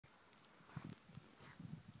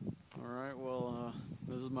Alright, well,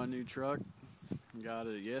 this is my new truck. Got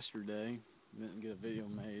it yesterday. Didn't get a video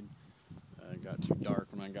made. It got too dark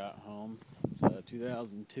when I got home. It's a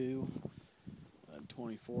 2002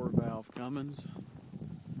 24 valve Cummins.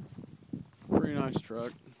 Pretty nice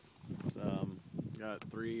truck. It's got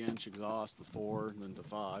 3-inch exhaust to 4, then to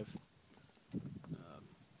 5.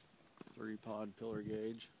 3-pod pillar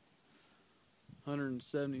gauge.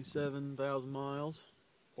 177,000 miles.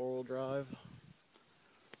 4-wheel drive.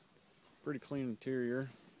 Pretty clean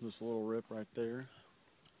interior. Just a little rip right there.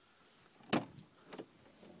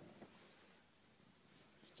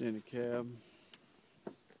 Standard cab.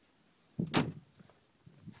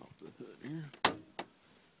 Pop the hood here.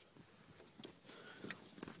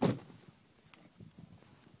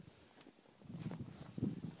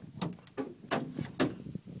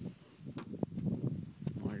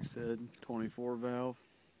 Like I said, 24 valve.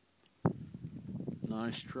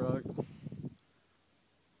 Nice truck.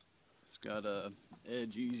 It's got a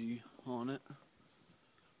Edge Easy on it.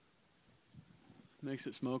 Makes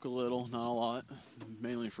it smoke a little, not a lot,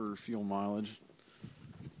 mainly for fuel mileage.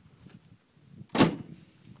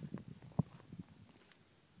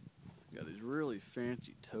 Got these really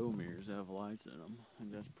fancy tow mirrors that have lights in them. I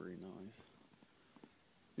think that's pretty nice.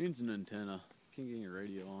 Needs an antenna. Can't get any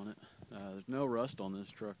radio on it. There's no rust on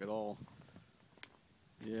this truck at all.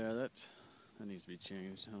 Yeah, that needs to be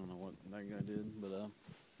changed. I don't know what that guy did, but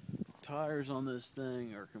tires on this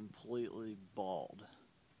thing are completely bald.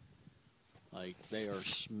 Like, they are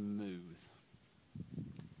smooth.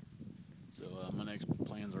 So my next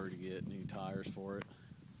plans are to get new tires for it.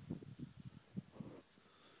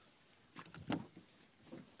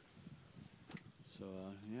 So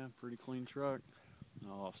yeah, pretty clean truck.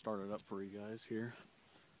 I'll start it up for you guys here.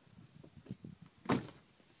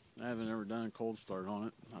 I haven't ever done a cold start on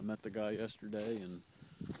it. I met the guy yesterday and,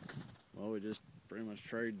 well, we just pretty much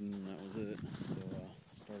traded and that was it. So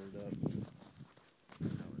started up.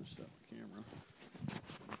 I'll just set the camera.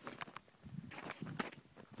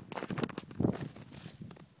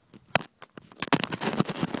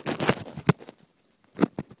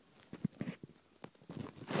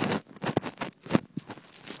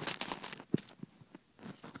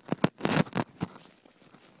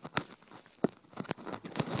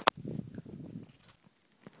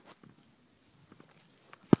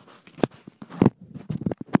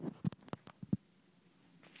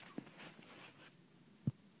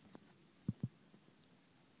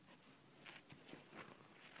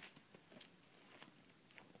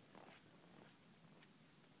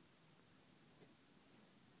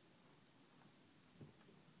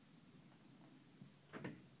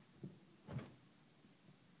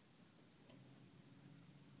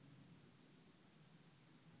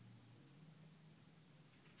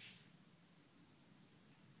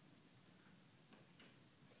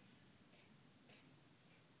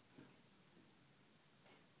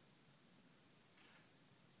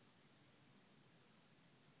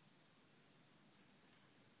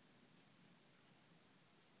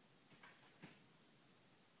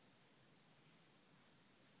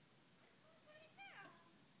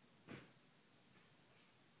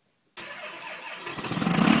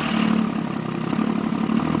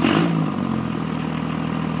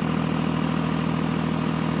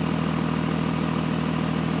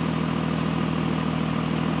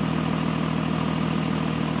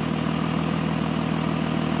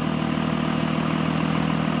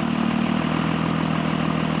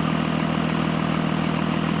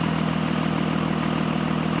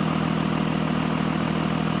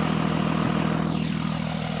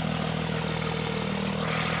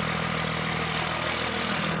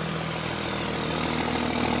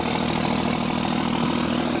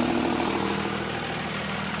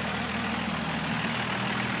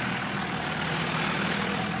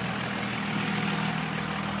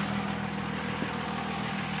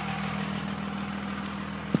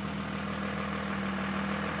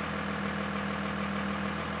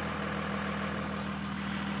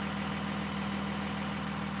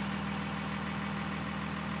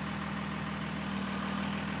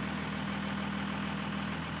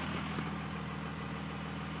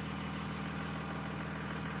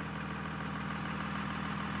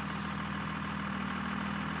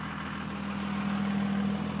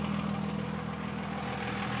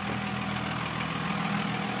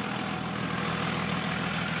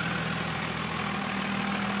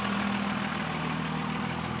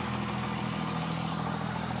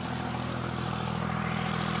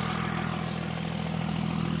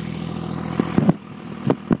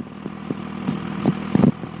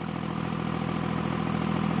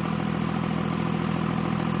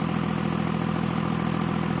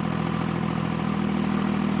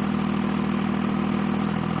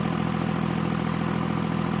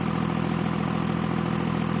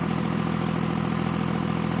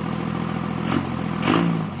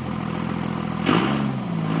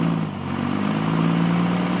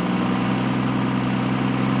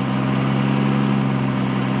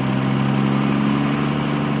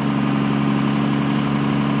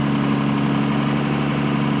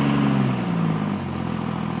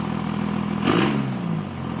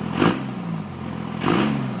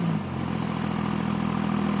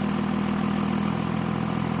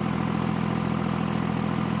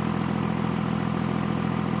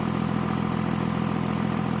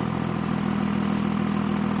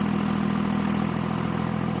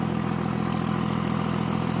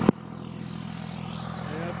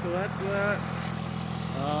 that's that.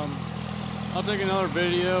 I'll take another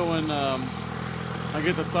video when I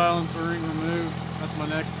get the silencer ring removed. That's my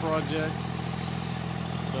next project.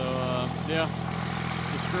 So yeah,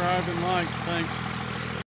 subscribe and like. Thanks.